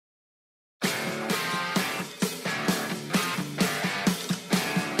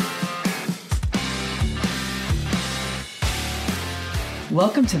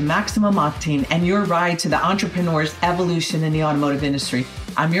Welcome to Maximum Octane and your ride to the entrepreneur's evolution in the automotive industry.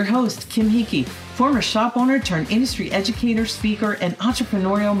 I'm your host, Kim Hickey, former shop owner turned industry educator, speaker, and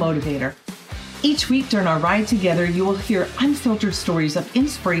entrepreneurial motivator. Each week during our ride together, you will hear unfiltered stories of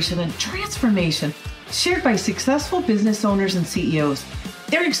inspiration and transformation shared by successful business owners and CEOs.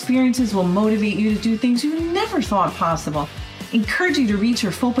 Their experiences will motivate you to do things you never thought possible, encourage you to reach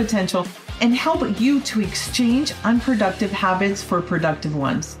your full potential, and help you to exchange unproductive habits for productive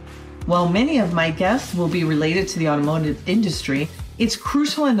ones. While many of my guests will be related to the automotive industry, it's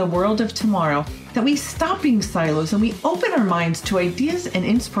crucial in the world of tomorrow that we stop being silos and we open our minds to ideas and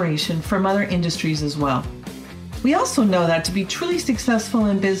inspiration from other industries as well. We also know that to be truly successful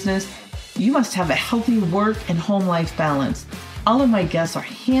in business, you must have a healthy work and home life balance. All of my guests are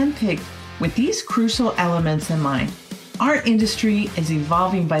handpicked with these crucial elements in mind. Our industry is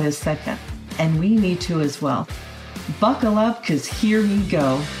evolving by the second, and we need to as well. Buckle up, because here we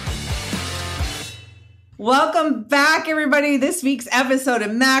go. Welcome back, everybody. This week's episode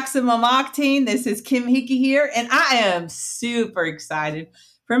of Maximum Octane. This is Kim Hickey here, and I am super excited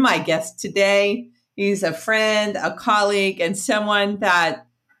for my guest today. He's a friend, a colleague, and someone that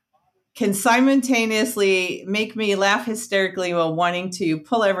can simultaneously make me laugh hysterically while wanting to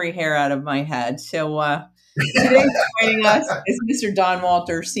pull every hair out of my head. So today joining us is Mr. Don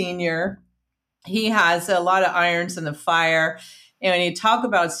Walter Sr. He has a lot of irons in the fire. And when you talk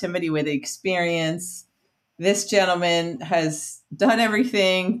about somebody with experience, this gentleman has done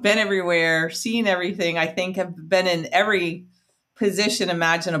everything, been everywhere, seen everything. I think have been in every position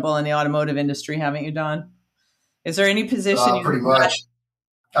imaginable in the automotive industry, haven't you, Don? Is there any position you pretty much?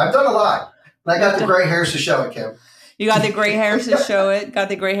 I've done a lot. And I got the gray hairs to show it, Kim. You got the gray hairs to show it. Got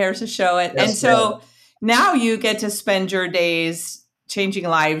the gray hairs to show it. Yes, and so now you get to spend your days changing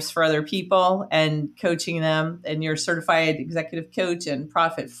lives for other people and coaching them. And you're a certified executive coach and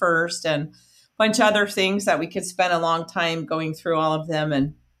Profit First and a bunch of other things that we could spend a long time going through all of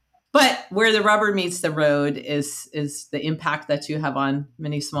them. But where the rubber meets the road is the impact that you have on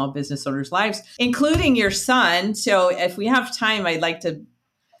many small business owners' lives, including your son. So if we have time, I'd like to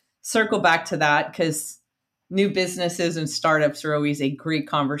circle back to that because new businesses and startups are always a great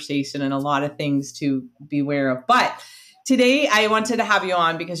conversation and a lot of things to be aware of. But today I wanted to have you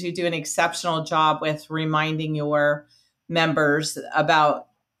on because you do an exceptional job with reminding your members about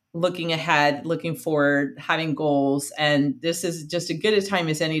looking ahead, looking forward, having goals. And this is just as good a time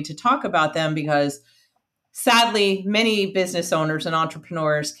as any to talk about them because sadly, many business owners and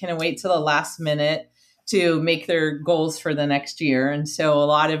entrepreneurs can wait till the last minute to make their goals for the next year. And so a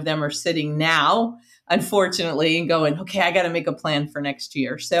lot of them are sitting now, unfortunately, and going, okay, I got to make a plan for next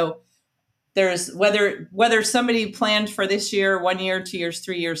year. So there's whether somebody planned for this year, 1 year, 2 years,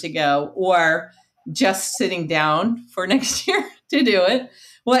 3 years ago, or just sitting down for next year to do it.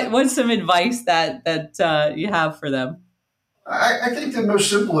 What's some advice that you have for them? I think the most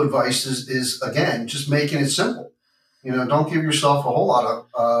simple advice is again, just making it simple. You know, don't give yourself a whole lot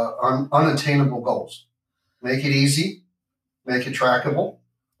of unattainable goals. Make it easy, make it trackable,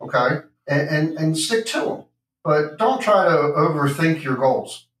 okay, and stick to them. But don't try to overthink your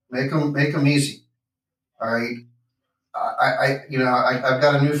goals. Make them easy. All right. I've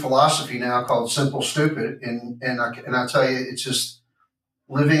got a new philosophy now called Simple Stupid, and I tell you, it's just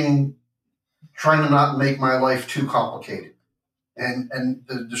trying to not make my life too complicated. And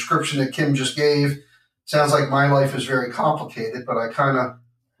the description that Kim just gave sounds like my life is very complicated, but I kind of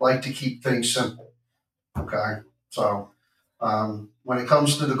like to keep things simple. Okay. So when it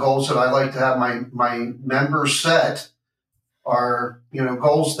comes to the goals that I like to have my members set are,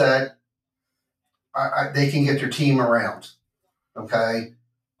 goals that they can get their team around. Okay.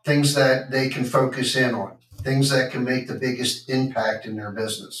 Things that they can focus in on, things that can make the biggest impact in their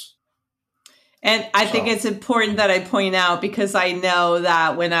business. And I think it's important that I point out because I know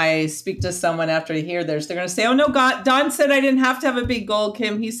that when I speak to someone after they hear this, they're going to say, oh, no, Don said I didn't have to have a big goal,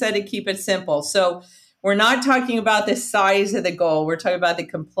 Kim. He said to keep it simple. So we're not talking about the size of the goal. We're talking about the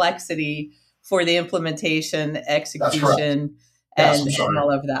complexity for the implementation, execution, and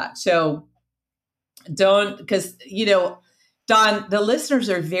all of that. So because, Don, the listeners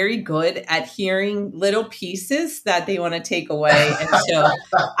are very good at hearing little pieces that they want to take away. And so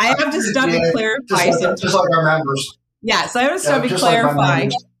I have to stop and clarify. Just like our members. Yeah, so I have to stop and clarify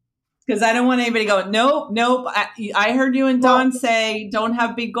because I don't want anybody going, nope. I heard you and Don say don't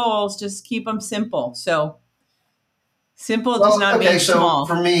have big goals, just keep them simple. So simple does not mean small.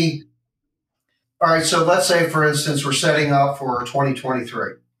 So for me, all right, so let's say, for instance, we're setting up for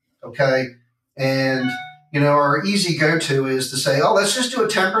 2023, okay? And our easy go-to is to say, oh, let's just do a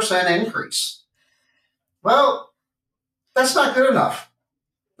 10% increase. Well, that's not good enough.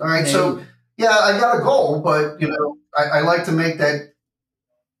 All right. Right. So, yeah, I got a goal, but, I like to make that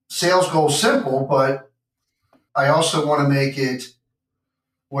sales goal simple, but I also want to make it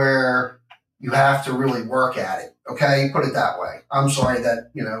where you have to really work at it. Okay. Put it that way. I'm sorry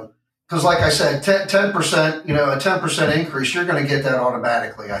that, because like I said, 10%, a 10% increase, you're going to get that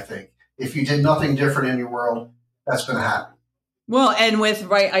automatically, I think. If you did nothing different in your world, that's going to happen. Well, and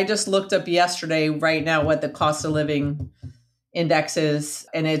I just looked up yesterday right now what the cost of living index is,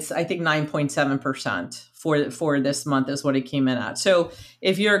 and it's I think 9.7% for this month is what it came in at. So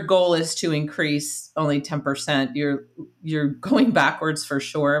if your goal is to increase only 10%, you're going backwards for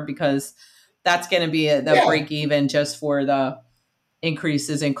sure, because that's going to be the Yeah. break even just for the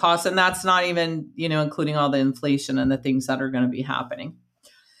increases in costs, and that's not even including all the inflation and the things that are going to be happening.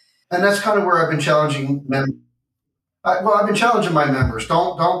 And that's kind of where I've been challenging members. I've been challenging my members.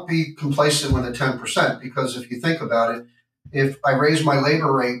 Don't be complacent with the 10%, because if you think about it, if I raise my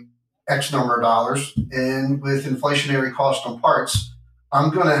labor rate X number of dollars, and with inflationary cost on parts,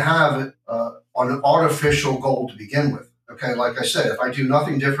 I'm going to have an artificial goal to begin with. Okay, like I said, if I do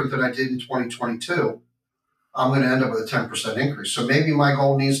nothing different than I did in 2022, I'm going to end up with a 10% increase. So maybe my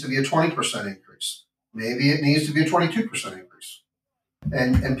goal needs to be a 20% increase. Maybe it needs to be a 22% increase.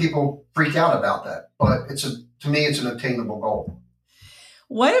 And people freak out about that, but to me, it's an attainable goal.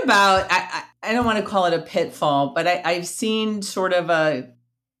 What about, I don't want to call it a pitfall, but I've seen sort of a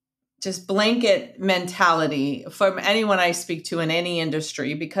just blanket mentality from anyone I speak to in any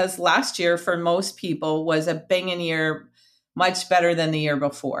industry, because last year for most people was a banging year, much better than the year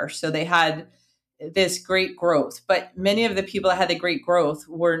before. So they had this great growth, but many of the people that had the great growth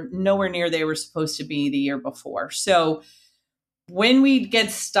were nowhere near they were supposed to be the year before. So when we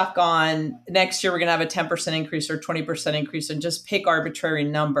get stuck on next year, we're going to have a 10% increase or 20% increase and just pick arbitrary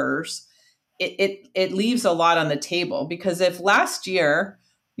numbers, it leaves a lot on the table. Because if last year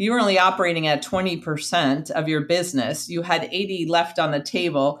you were only operating at 20% of your business, you had 80 left on the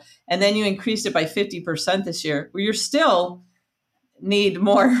table, and then you increased it by 50% this year, well, you're still need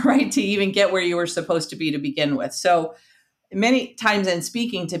more, right, to even get where you were supposed to be to begin with. So many times in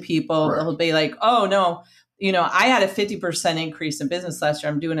speaking to people, Correct. They'll be like, oh no, I had a 50% increase in business last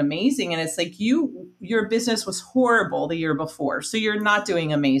year. I'm doing amazing. And it's like, your business was horrible the year before, so you're not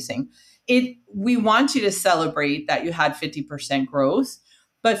doing amazing. We want you to celebrate that you had 50% growth,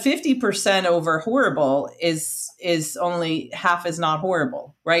 but 50% over horrible is only half is not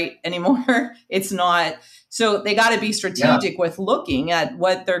horrible, right? Anymore. It's not. So they got to be strategic with looking at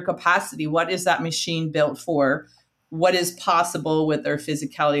what their capacity, what is that machine built for, what is possible with their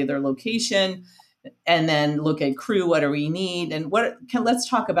physicality of their location, and then look at crew, what do we need, and let's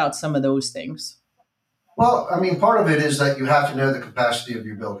talk about some of those things. Well, I mean, part of it is that you have to know the capacity of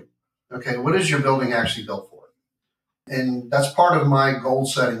your building. Okay, what is your building actually built for? And that's part of my goal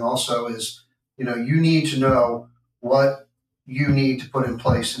setting also is, you need to know what you need to put in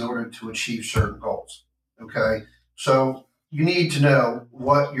place in order to achieve certain goals. Okay, so you need to know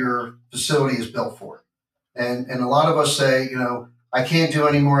what your facility is built for. And a lot of us say, I can't do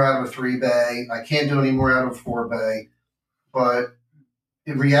any more out of a 3-bay. I can't do any more out of a 4-bay. But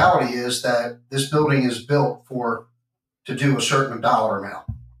the reality is that this building is built to do a certain dollar amount.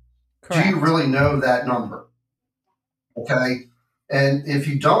 Correct. Do you really know that number? Okay. And if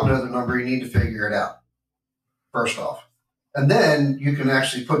you don't know the number, you need to figure it out, first off. And then you can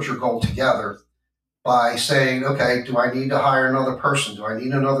actually put your goal together by saying, okay, do I need to hire another person? Do I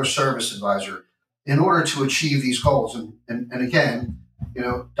need another service advisor in order to achieve these goals? And again,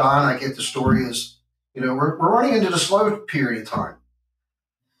 Don, I get the story is, we're running into the slow period of time.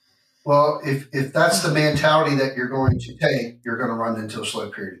 Well, if that's the mentality that you're going to take, you're going to run into a slow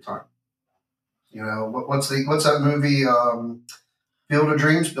period of time. What's that movie? Field of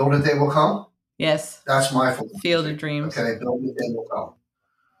Dreams, Build It, They Will Come. Yes, that's my philosophy. Field of Dreams. Okay, Build It, They Will Come.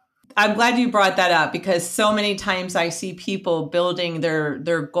 I'm glad you brought that up, because so many times I see people building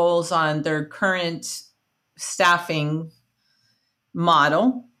their goals on their current staffing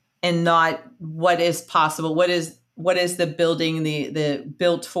model and not what is possible. What is the building the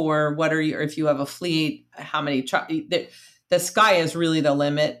built for? What are you, if you have a fleet, how many the sky is really the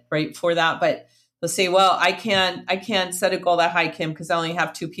limit, right, for that. But they'll say, well, I can't set a goal that high, Kim, because I only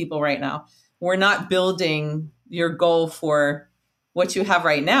have 2 people right now. We're not building your goal for what you have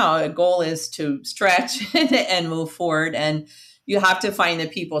right now. A goal is to stretch and move forward, and you have to find the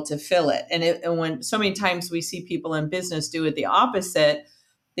people to fill it. And when so many times we see people in business do it the opposite,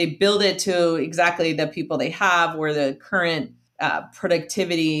 they build it to exactly the people they have or the current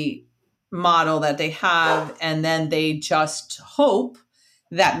productivity model that they have, and then they just hope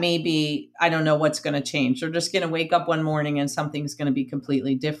that maybe, I don't know what's going to change. They're just going to wake up one morning and something's going to be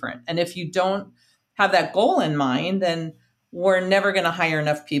completely different. And if you don't have that goal in mind, then we're never going to hire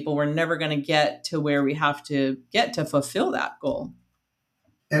enough people. We're never going to get to where we have to get to fulfill that goal.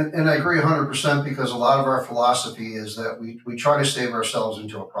 And I agree 100% because a lot of our philosophy is that we try to save ourselves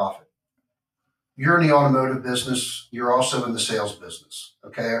into a profit. You're in the automotive business. You're also in the sales business.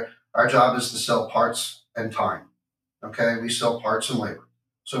 Okay. Our job is to sell parts and time. Okay. We sell parts and labor.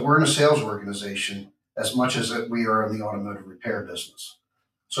 So we're in a sales organization as much as we are in the automotive repair business.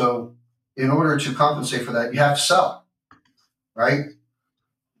 So in order to compensate for that, you have to sell, right?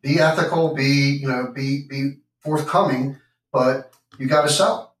 Be ethical, be forthcoming, but you got to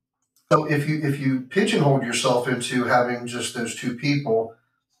sell. So if you pigeonhole yourself into having just those two people,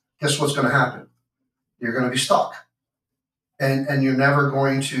 guess what's going to happen? You're going to be stuck. And you're never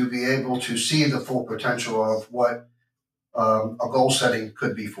going to be able to see the full potential of what a goal setting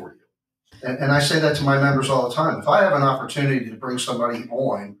could be for you. And I say that to my members all the time. If I have an opportunity to bring somebody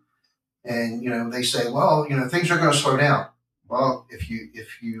on and, they say, well, things are going to slow down. Well, if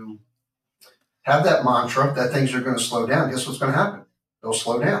you have that mantra that things are going to slow down, guess what's going to happen? They'll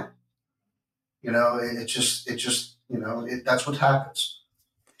slow down. That's what happens.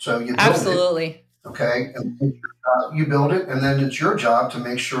 So you build Absolutely. It, okay, and you build it, and then it's your job to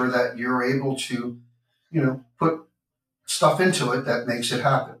make sure that you're able to, put stuff into it that makes it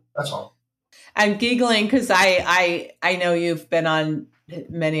happen. That's all. I'm giggling because I know you've been on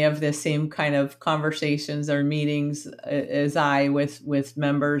many of the same kind of conversations or meetings as I with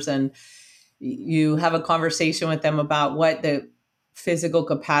members, and you have a conversation with them about what the physical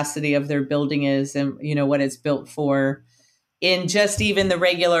capacity of their building is and what it's built for in just even the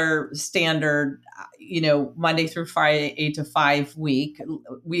regular standard Monday through Friday 8 to 5 week.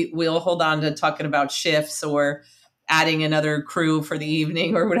 We'll hold on to talking about shifts or adding another crew for the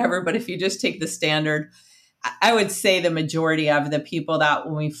evening or whatever, but if you just take the standard, I would say the majority of the people that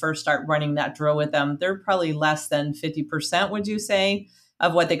when we first start running that drill with them, they're probably less than 50%, would you say,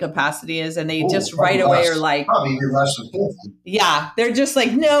 of what the capacity is? And they just right away are like, probably less than 50. Yeah, they're just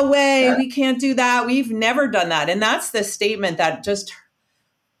like, no way, we can't do that. We've never done that. And that's the statement that just,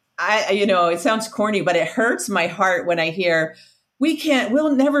 it sounds corny, but it hurts my heart when I hear,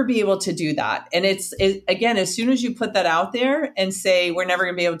 we'll never be able to do that. And again, as soon as you put that out there and say, we're never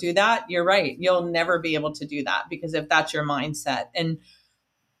going to be able to do that, you're right. You'll never be able to do that because if that's your mindset. And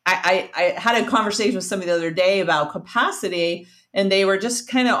I had a conversation with somebody the other day about capacity, and they were just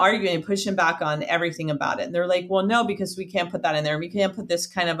kind of arguing and pushing back on everything about it. And they're like, well, no, because we can't put that in there. We can't put this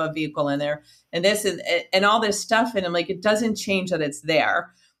kind of a vehicle in there and this and all this stuff. And I'm like, it doesn't change that it's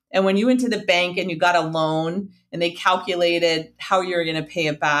there. And when you went to the bank and you got a loan and they calculated how you're going to pay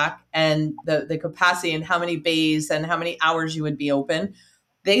it back and the capacity and how many bays and how many hours you would be open,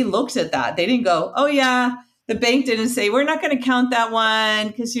 they looked at that. They didn't go, oh, yeah. The bank didn't say, we're not going to count that one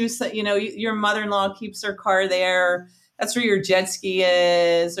because your mother-in-law keeps her car there. That's where your jet ski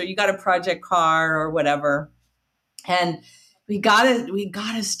is, or you got a project car or whatever. And we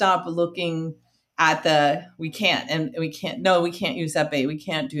gotta stop looking at we can't use that bay. We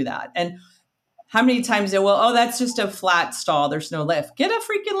can't do that. And how many times that's just a flat stall. There's no lift. Get a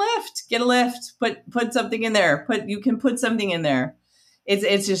freaking lift. Get a lift. Put something in there. You can put something in there.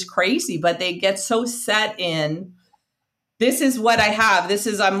 It's just crazy, but they get so set in, this is what I have.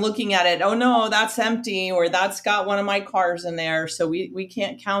 I'm looking at it. Oh no, that's empty, or that's got one of my cars in there. So we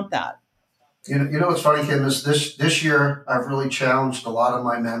can't count that. You know what's funny, Kim, is this year I've really challenged a lot of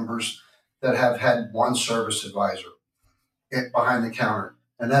my members that have had one service advisor behind the counter.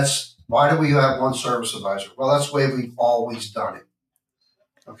 And that's, why do we have one service advisor? Well, that's the way we've always done it.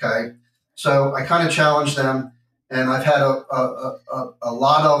 Okay. So I kind of challenged them, and I've had a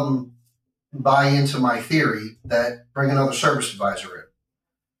lot of them buy into my theory that bring another service advisor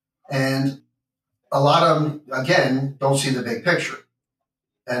in. And a lot of them, again, don't see the big picture.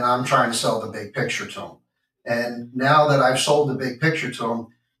 And I'm trying to sell the big picture to them. And now that I've sold the big picture to them,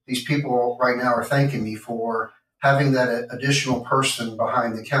 these people right now are thanking me for having that additional person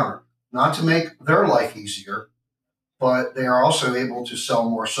behind the counter, not to make their life easier, but they are also able to sell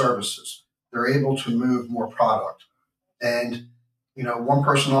more services. They're able to move more product. And one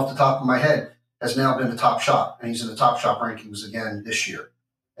person off the top of my head has now been the top shop, and he's in the top shop rankings again this year.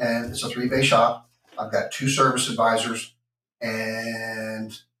 And it's a 3-bay shop. I've got 2 service advisors,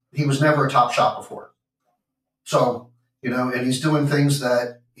 and he was never a top shop before. So, and he's doing things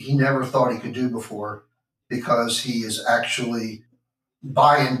that he never thought he could do before because he is actually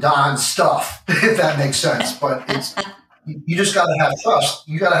buying Don's stuff, if that makes sense. But you just got to have trust.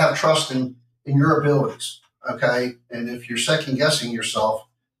 You got to have trust in your abilities. Okay. And if you're second guessing yourself,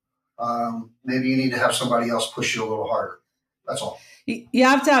 maybe you need to have somebody else push you a little harder. That's all. You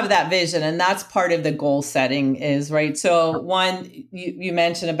have to have that vision, and that's part of the goal setting is right. So one, you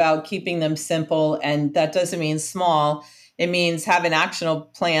mentioned about keeping them simple, and that doesn't mean small. It means have an actionable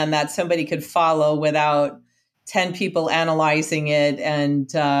plan that somebody could follow without 10 people analyzing it and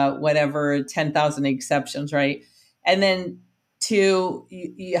whatever, 10,000 exceptions, right? And then two,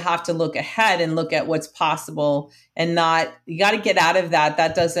 you have to look ahead and look at what's possible and not, you got to get out of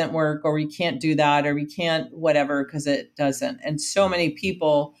that doesn't work, or we can't do that, or we can't whatever, because it doesn't. And so many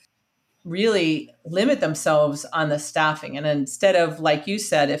people really limit themselves on the staffing. And instead of, like you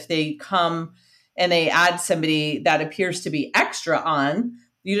said, if they come and they add somebody that appears to be extra on,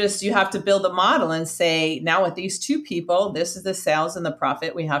 you have to build a model and say, now with these two people, this is the sales and the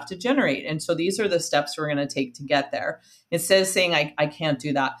profit we have to generate. And so these are the steps we're going to take to get there. Instead of saying, I can't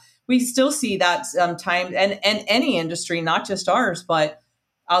do that. We still see that sometimes, and any industry, not just ours, but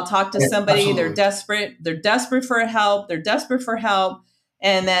I'll talk to somebody, absolutely. They're desperate for help.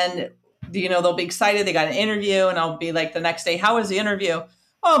 And then, they'll be excited. They got an interview, and I'll be like the next day, how was the interview?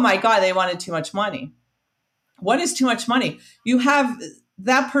 Oh my God, they wanted too much money. What is too much money? You have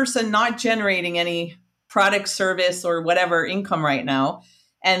that person not generating any product, service, or whatever income right now.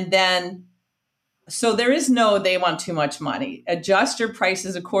 And then, so there is no, they want too much money. Adjust your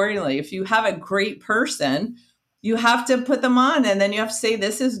prices accordingly. If you have a great person, you have to put them on, and then you have to say,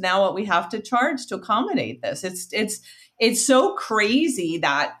 this is now what we have to charge to accommodate this. It's so crazy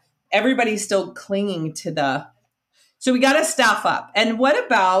that everybody's still clinging to so we got to staff up. And what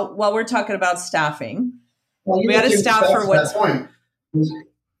about, while we're talking about staffing, we got to staff for what's point.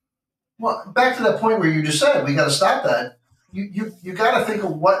 Well, back to that point where you just said, we got to stop that. You got to think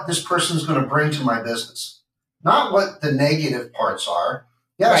of what this person's going to bring to my business, not what the negative parts are.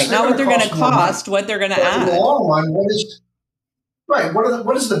 Yes, right, not what they're going to cost, what they're going to add. In the long run,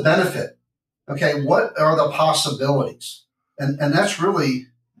 what is the benefit? Okay, what are the possibilities? And that's really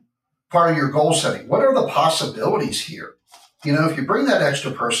part of your goal setting. What are the possibilities here? If you bring that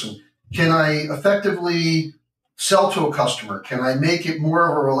extra person, can I effectively sell to a customer? Can I make it more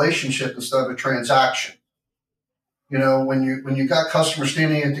of a relationship instead of a transaction? When you got customers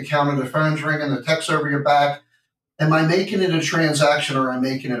standing at the counter, the phone's ringing, the text over your back, am I making it a transaction, or am I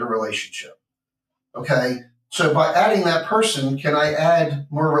making it a relationship? Okay. So by adding that person, can I add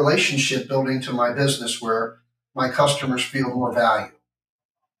more relationship building to my business where my customers feel more value?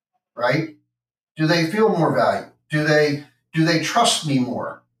 Right? Do they feel more value? Do they trust me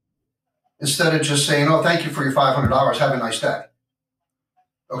more? Instead of just saying, oh, thank you for your $500. Have a nice day.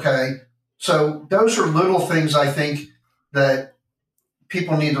 Okay. So those are little things I think that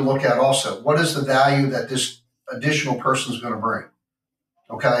people need to look at also. What is the value that this additional person is going to bring?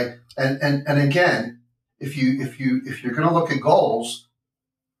 Okay. And again, if you're going to look at goals,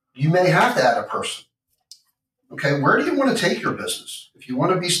 you may have to add a person. Okay. Where do you want to take your business? If you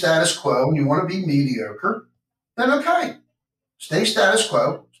want to be status quo and you want to be mediocre, then okay. Stay status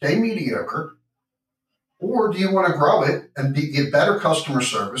quo, stay mediocre. Or do you want to grow it and get better customer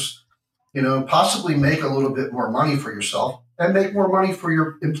service, possibly make a little bit more money for yourself and make more money for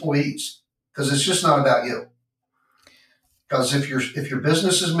your employees? Because it's just not about you. Because if your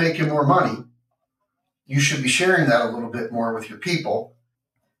business is making more money, you should be sharing that a little bit more with your people.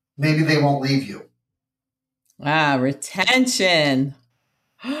 Maybe they won't leave you. Wow, retention.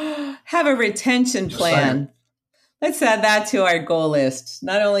 Have a retention plan. Let's add that to our goal list.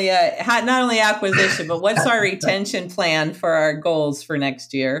 Not only acquisition, but what's our retention plan for our goals for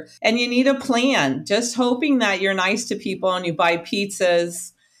next year? And you need a plan. Just hoping that you're nice to people and you buy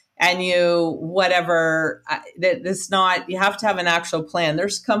pizzas and you whatever. You have to have an actual plan.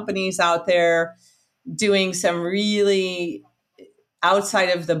 There's companies out there doing some really outside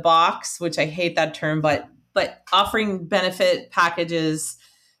of the box, which I hate that term, but offering benefit packages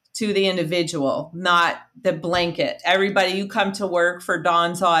to the individual, not the blanket. Everybody, you come to work for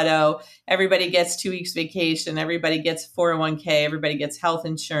Don's Auto, everybody gets 2 weeks vacation, everybody gets 401k, everybody gets health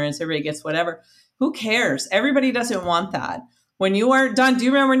insurance, everybody gets whatever. Who cares? Everybody doesn't want that. When you are done, do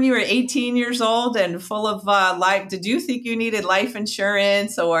you remember when you were 18 years old and full of life, did you think you needed life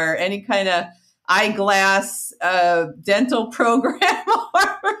insurance or any kind of eyeglass dental program?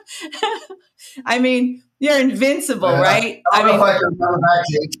 I mean, you're invincible, right? I don't know if I can remember that.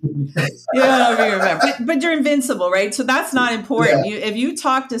 You remember, but you're invincible, right? So that's not important. Yeah. If you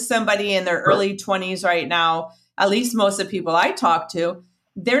talk to somebody in their early 20s right now, at least most of the people I talk to,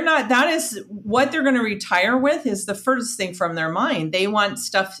 they're not, that is what they're going to retire with is the first thing from their mind. They want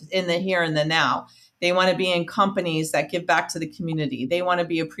stuff in the here and the now. They want to be in companies that give back to the community. They want to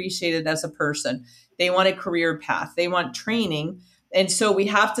be appreciated as a person. They want a career path. They want training. And so we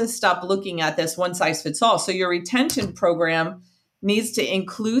have to stop looking at this one size fits all. So your retention program needs to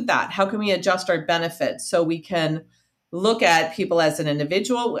include that. How can we adjust our benefits so we can look at people as an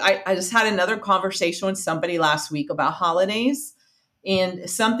individual? I just had another conversation with somebody last week about holidays. And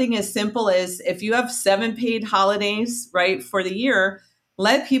something as simple as if you have 7 paid holidays, right, for the year,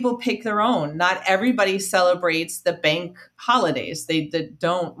 let people pick their own. Not everybody celebrates the bank holidays. They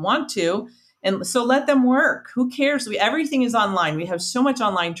don't want to. And so let them work. Who cares? Everything is online. We have so much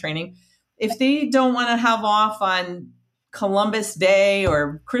online training. If they don't want to have off on Columbus Day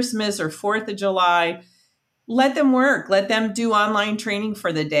or Christmas or 4th of July, let them work. Let them do online training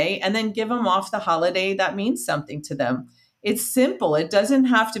for the day and then give them off the holiday that means something to them. It's simple. It doesn't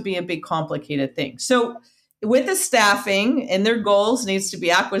have to be a big complicated thing. So with the staffing and their goals needs to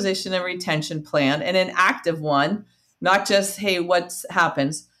be acquisition and retention plan, and an active one, not just, hey, what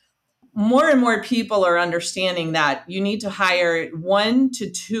happens? More and more people are understanding that you need to hire 1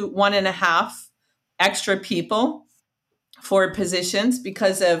 to 1.5 extra people for positions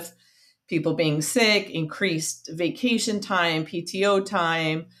because of people being sick, increased vacation time, PTO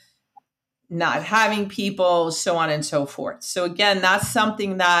time, not having people, so on and so forth. So again, that's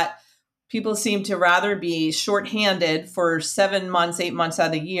something that people seem to rather be shorthanded for 7 months, 8 months out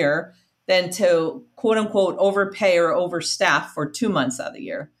of the year than to quote unquote overpay or overstaff for 2 months out of the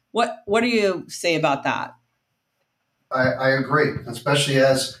year. What do you say about that? I agree, especially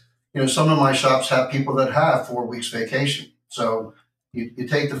as some of my shops have people that have 4 weeks vacation. So you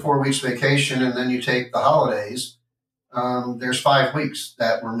take the 4 weeks vacation and then you take the holidays. There's 5 weeks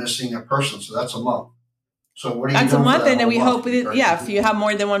that we're missing a person, so that's a month. So what are you doing? That's a month, and then we hope that, if you have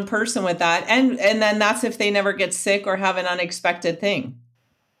more than one person with that, and then that's if they never get sick or have an unexpected thing.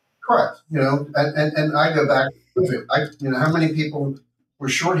 Correct. And I go back to COVID. How many people were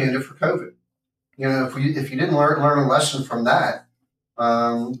shorthanded for COVID? If you didn't learn a lesson from that,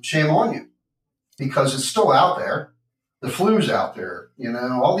 shame on you, because it's still out there. The flu's out there.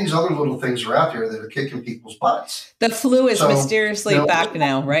 All these other little things are out there that are kicking people's butts. The flu is mysteriously back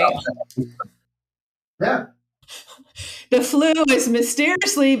now, right? Yeah. The flu is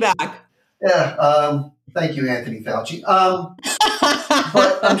mysteriously back. Yeah. Thank you, Anthony Fauci.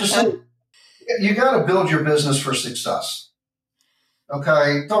 But I'm just saying, you got to build your business for success.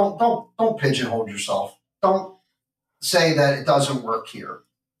 Okay. Don't pigeonhole yourself. Don't say that it doesn't work here.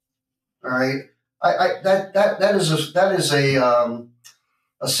 All right. That is a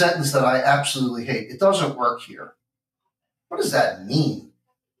sentence that I absolutely hate. It doesn't work here. What does that mean?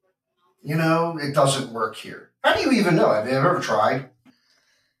 It doesn't work here. How do you even know? Have you ever tried?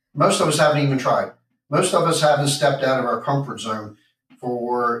 Most of us haven't even tried. Most of us haven't stepped out of our comfort zone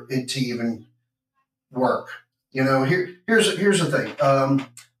for it to even work. Here's the thing.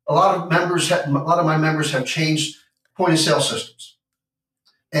 A lot of my members have changed point of sale systems,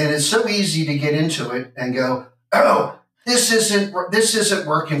 and it's so easy to get into it and go, "Oh, this isn't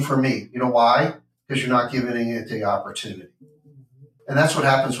working for me." You know why? Because you're not giving it the opportunity. And that's what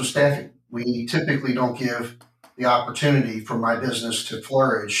happens with staffing. We typically don't give the opportunity for my business to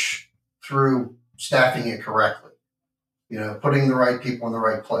flourish through staffing it correctly. Putting the right people in the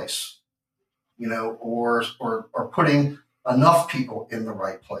right place, or putting enough people in the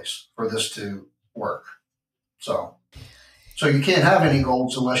right place for this to work. So you can't have any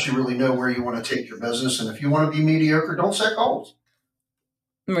goals unless you really know where you want to take your business. And if you want to be mediocre, don't set goals.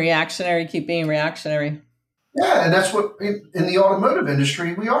 Reactionary, keep being reactionary. Yeah, and that's what in the automotive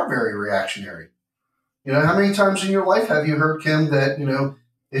industry, we are very reactionary. How many times in your life have you heard, Kim, that,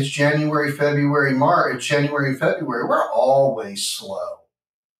 it's January, February, March, it's January, February. We're always slow.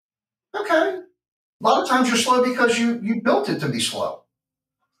 Okay. A lot of times you're slow because you built it to be slow.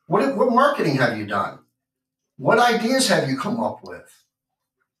 What marketing have you done? What ideas have you come up with?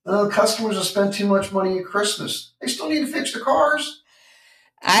 Customers have spent too much money at Christmas. They still need to fix the cars.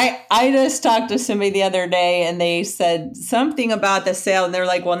 I just talked to somebody the other day and they said something about the sale. And they're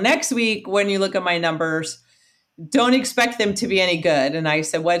like, well, next week, when you look at my numbers, don't expect them to be any good. And I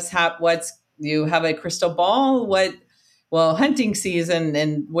said, what's you have a crystal ball? Well, hunting season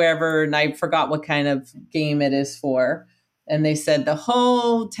and wherever. And I forgot what kind of game it is for. And they said the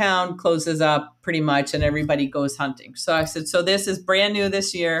whole town closes up pretty much and everybody goes hunting. So I said, so this is brand new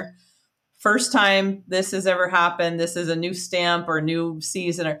this year. First time this has ever happened. This is a new stamp or new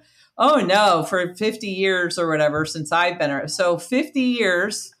season. Or, oh no, for 50 years or whatever since I've been here. So 50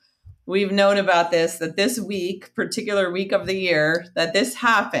 years we've known about this, that this week, particular week of the year, that this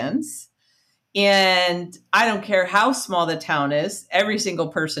happens. And I don't care how small the town is, every single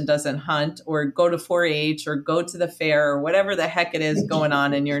person doesn't hunt or go to 4-H or go to the fair or whatever the heck it is going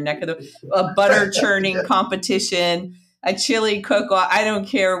on in your neck of a butter churning competition, a chili cook-off. I don't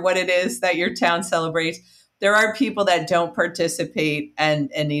care what it is that your town celebrates. There are people that don't participate and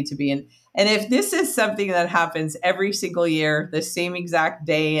need to be in. And if this is something that happens every single year, the same exact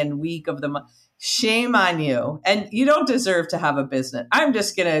day and week of the month, shame on you. And you don't deserve to have a business. I'm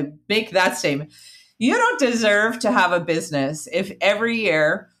just going to make that statement. You don't deserve to have a business if every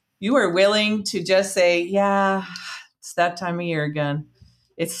year you are willing to just say, yeah, it's that time of year again.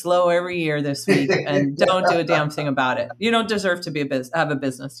 It's slow every year this week, and don't do a damn thing about it. You don't deserve to be have a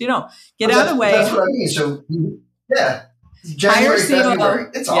business. You don't get out of the way. That's what I mean. So, yeah, January,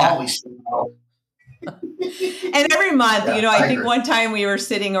 February, it's always slow. And every month, I think one time we were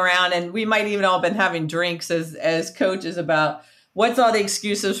sitting around and we might even all been having drinks as coaches about what's all the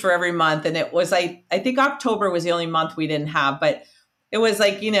excuses for every month. And it was I think October was the only month we didn't have, but it was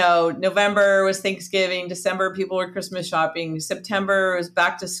like, November was Thanksgiving, December, people were Christmas shopping, September was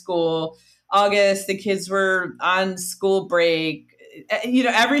back to school, August, the kids were on school break.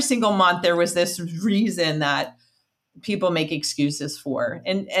 Every single month there was this reason that people make excuses for.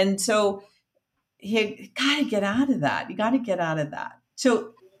 And so you got to get out of that. You got to get out of that.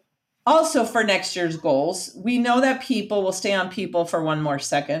 So also for next year's goals, we know that people will stay on people for one more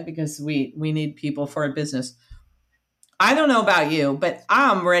second because we need people for a business. I don't know about you, but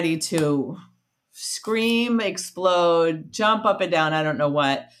I'm ready to scream, explode, jump up and down. I don't know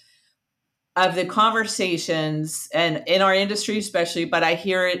what of the conversations and in our industry, especially, but I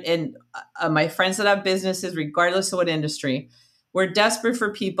hear it in my friends that have businesses, regardless of what industry. We're desperate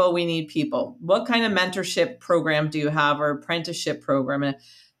for people. We need people. What kind of mentorship program do you have or apprenticeship program? And,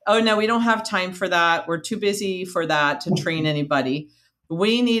 oh, no, we don't have time for that. We're too busy for that to train anybody.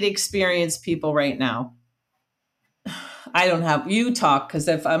 We need experienced people right now. I don't have you talk because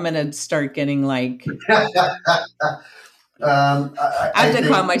if I'm going to start getting like, I have to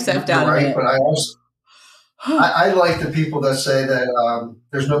calm myself down a bit. But I also, I like the people that say that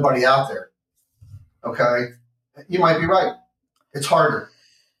there's nobody out there. Okay, you might be right. It's harder.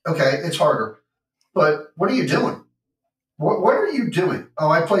 Okay, it's harder. But what are you doing? What are you doing? Oh,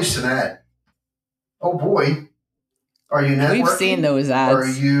 I placed an ad. Oh, boy. Are you networking? We've seen those ads.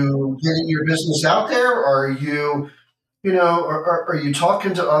 Are you getting your business out there? Are you, are you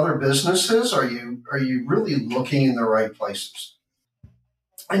talking to other businesses? Are you really looking in the right places?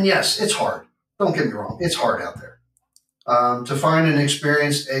 And yes, it's hard. Don't get me wrong. It's hard out there. To find an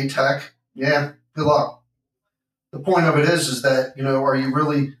experienced tech, yeah, good luck. The point of it is that, are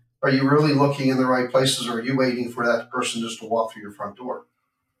you really looking in the right places, or are you waiting for that person just to walk through your front door?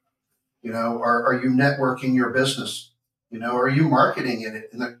 Are you networking your business? Are you marketing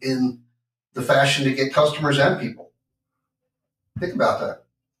it in the fashion to get customers and people? Think about that.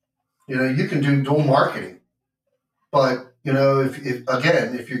 You can do dual marketing, but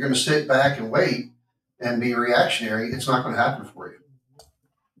if you're going to sit back and wait and be reactionary, it's not going to happen for you.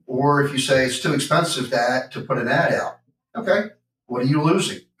 Or if you say it's too expensive to put an ad out, okay, what are you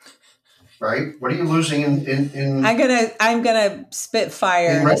losing? Right? What are you losing in I'm gonna spit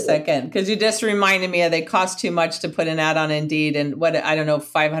fire in a second because you just reminded me of they cost too much to put an ad on Indeed and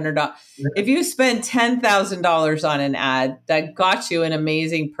 $500. Yeah. If you spend $10,000 on an ad that got you an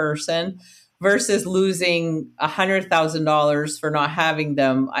amazing person versus losing $100,000 for not having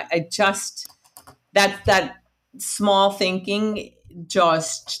them, I just that small thinking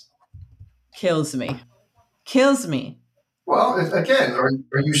just kills me. Well, again,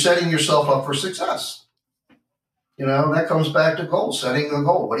 are you setting yourself up for success? That comes back to goal, setting a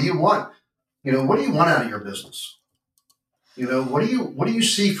goal. What do you want? What do you want out of your business? What do you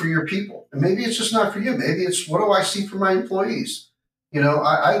see for your people? And maybe it's just not for you. Maybe it's, what do I see for my employees?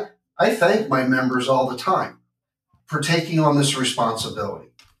 I thank my members all the time for taking on this responsibility.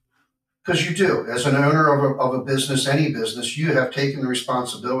 Because you do. As an owner of a business, any business, you have taken the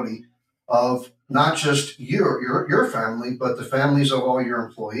responsibility of not just your family, but the families of all your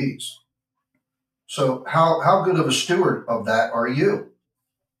employees. So how good of a steward of that are you?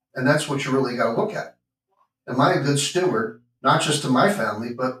 And that's what you really got to look at. Am I a good steward, not just to my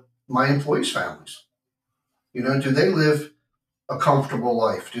family, but my employees' families? Do they live a comfortable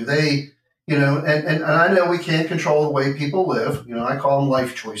life? Do they, and I know we can't control the way people live. I call them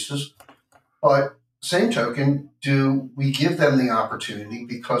life choices. But same token, do we give them the opportunity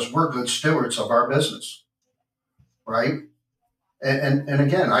because we're good stewards of our business, right? And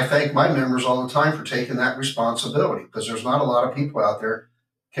again, I thank my members all the time for taking that responsibility because there's not a lot of people out there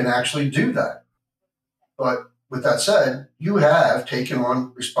can actually do that. But with that said, you have taken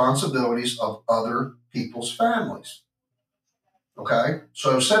on responsibilities of other people's families. Okay?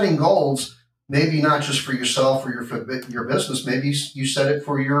 So setting goals, maybe not just for yourself or your business, maybe you set it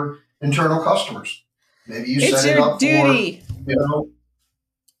for your internal customers. Maybe you It's set it your up for, duty.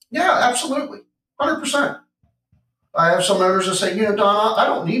 Yeah, absolutely. 100%. I have some owners that say, Don, I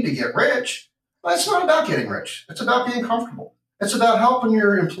don't need to get rich. But it's not about getting rich. It's about being comfortable. It's about helping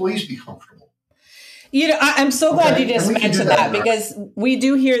your employees be comfortable. I'm so glad you just And we can do mentioned that that, because we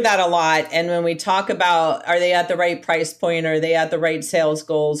do hear that a lot. And when we talk about, are they at the right price point? Are they at the right sales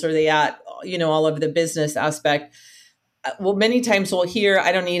goals? Are they at, all of the business aspect? Well, many times we'll hear,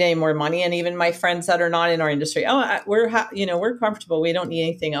 I don't need any more money. And even my friends that are not in our industry, we're comfortable. We don't need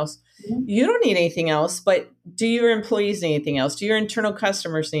anything else. You don't need anything else, but do your employees need anything else? Do your internal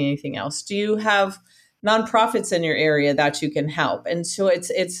customers need anything else? Do you have nonprofits in your area that you can help? And so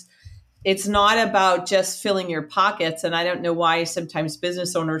it's not about just filling your pockets. And I don't know why sometimes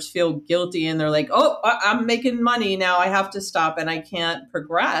business owners feel guilty and they're like, oh, I'm making money now, I have to stop and I can't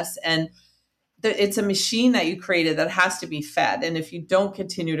progress. And it's a machine that you created that has to be fed. And if you don't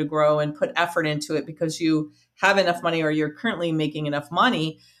continue to grow and put effort into it because you have enough money or you're currently making enough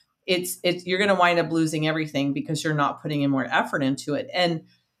money, you're going to wind up losing everything because you're not putting in more effort into it. And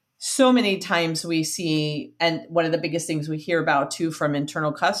so many times we see, and one of the biggest things we hear about too from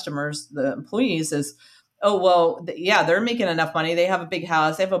internal customers, the employees, is, oh, well, yeah, they're making enough money. They have a big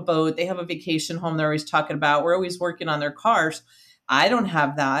house, they have a boat, they have a vacation home they're always talking about. We're always working on their cars. I don't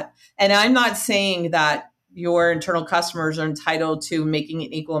have that. And I'm not saying that your internal customers are entitled to making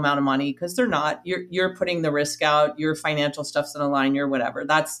an equal amount of money, because they're not. You're putting the risk out, your financial stuff's in a line, your whatever.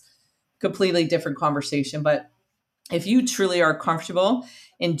 That's completely different conversation. But if you truly are comfortable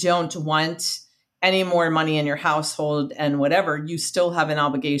and don't want any more money in your household and whatever, you still have an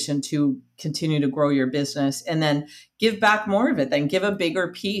obligation to continue to grow your business and then give back more of it, then give a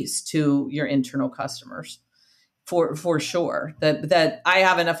bigger piece to your internal customers. For sure. That I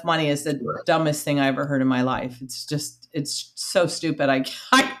have enough money is the dumbest thing I ever heard in my life. It's so stupid. I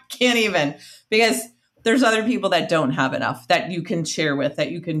can't even, because there's other people that don't have enough that you can share with,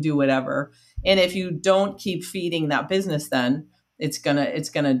 that you can do whatever. And if you don't keep feeding that business, then it's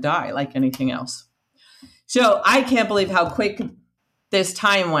gonna die like anything else. So I can't believe how quick this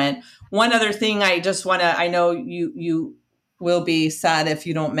time went. One other thing I know you will be sad if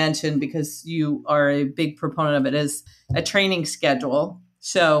you don't mention, because you are a big proponent of it, is a training schedule.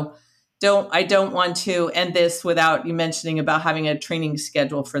 So I don't want to end this without you mentioning about having a training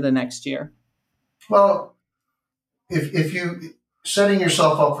schedule for the next year. Well, if you setting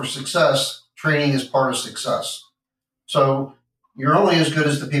yourself up for success, training is part of success. So you're only as good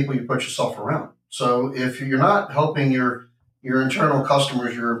as the people you put yourself around. So if you're not helping your internal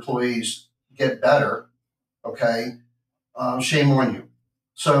customers, your employees get better, okay, shame on you.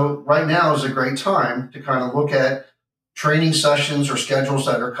 So right now is a great time to kind of look at training sessions or schedules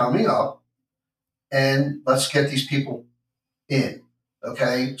that are coming up, and let's get these people in.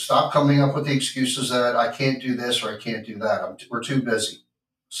 Okay, stop coming up with the excuses that I can't do this or I can't do that. We're too busy.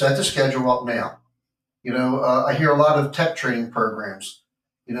 Set the schedule up now. I hear a lot of tech training programs.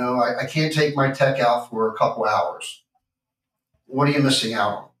 I can't take my tech out for a couple hours. What are you missing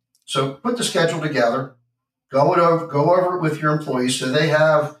out on? So put the schedule together. Go over it with your employees so they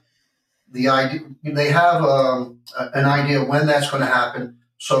have the idea. They have an idea when that's going to happen.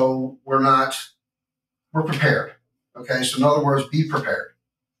 So we're prepared. Okay. So in other words, be prepared.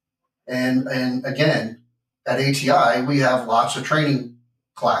 And again, at ATI, we have lots of training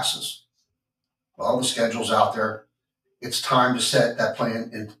classes. Well, the schedule's out there. It's time to set that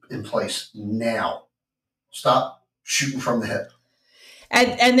plan in place now. Stop shooting from the hip.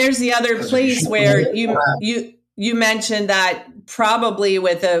 And there's the other place where you mentioned that probably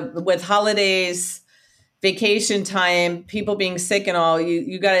with holidays, vacation time, people being sick and all,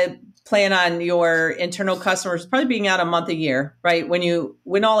 you got to plan on your internal customers probably being out a month a year, right?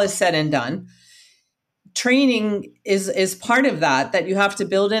 When all is said and done. Training is part of that you have to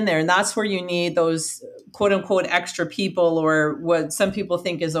build in there. And that's where you need those quote unquote extra people, or what some people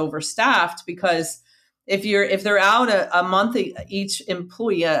think is overstaffed, because if they're out a month, each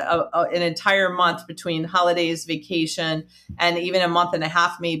employee, an entire month between holidays, vacation, and even a month and a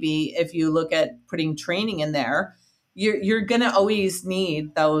half, maybe, if you look at putting training in there, you're going to always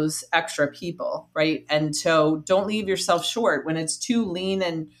need those extra people, right? And so don't leave yourself short. When it's too lean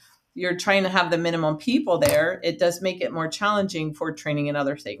and you're trying to have the minimum people there, it does make it more challenging for training and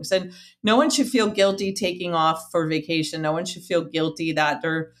other things. And no one should feel guilty taking off for vacation. No one should feel guilty that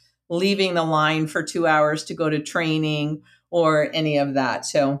they're leaving the line for 2 hours to go to training or any of that.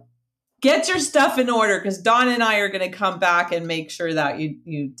 So get your stuff in order, because Don and I are going to come back and make sure that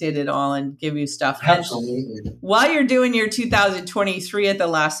you did it all and give you stuff. Absolutely. And while you're doing your 2023 at the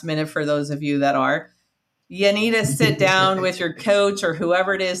last minute, for those of you that are, you need to sit down with your coach or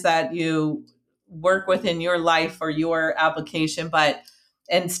whoever it is that you work with in your life or your application,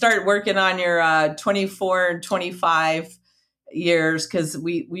 and start working on your 24 and 25 years, because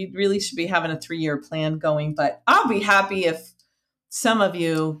we really should be having a 3-year plan going. But I'll be happy if some of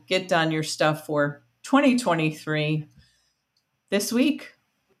you get done your stuff for 2023 this week.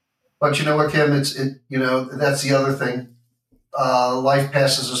 But you know what, Kim? That's the other thing. Life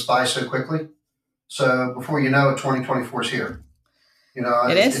passes us by so quickly. So before you know it, 2024 is here.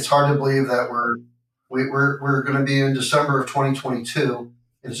 It's hard to believe that we're going to be in December of 2022.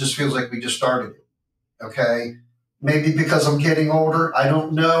 It just feels like we just started it. Okay, maybe because I'm getting older, I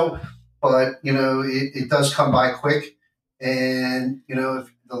don't know, but it does come by quick. And, if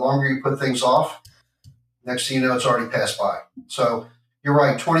the longer you put things off, next thing you know, it's already passed by. So you're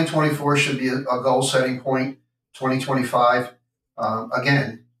right. 2024 should be a goal setting point. 2025,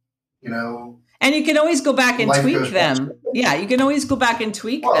 again, And you can always go back and tweak them. Yeah, you can always go back and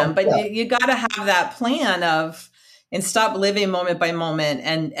tweak them. But you got to have that plan and stop living moment by moment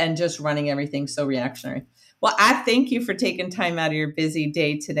and just running everything so reactionary. Well, I thank you for taking time out of your busy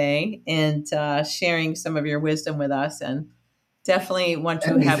day today and sharing some of your wisdom with us, and definitely want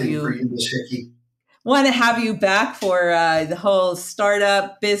to have you back for the whole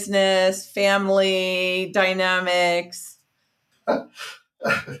startup business, family dynamics. We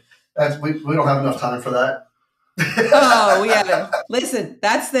don't have enough time for that. Oh, yeah. Listen,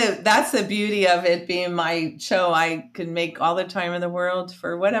 that's the beauty of it being my show. I can make all the time in the world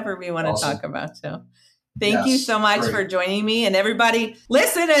for whatever we want to talk about. So thank you so much for joining me. And everybody,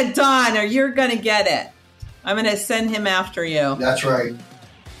 listen to Don or you're going to get it. I'm going to send him after you. That's right.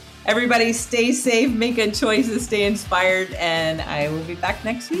 Everybody stay safe, make good choices, stay inspired, and I will be back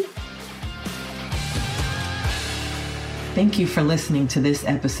next week. Thank you for listening to this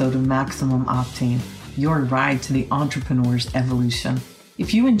episode of Maximum Octane, your ride to the entrepreneur's evolution.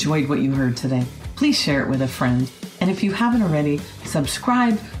 If you enjoyed what you heard today, please share it with a friend. And if you haven't already,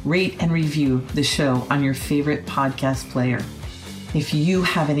 subscribe, rate, and review the show on your favorite podcast player. If you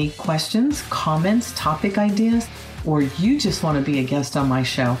have any questions, comments, topic ideas, or you just want to be a guest on my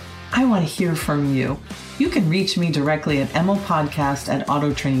show, I want to hear from you. You can reach me directly at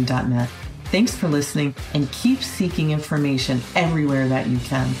mlpodcast@autotraining.net. Thanks for listening, and keep seeking information everywhere that you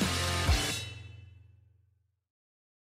can.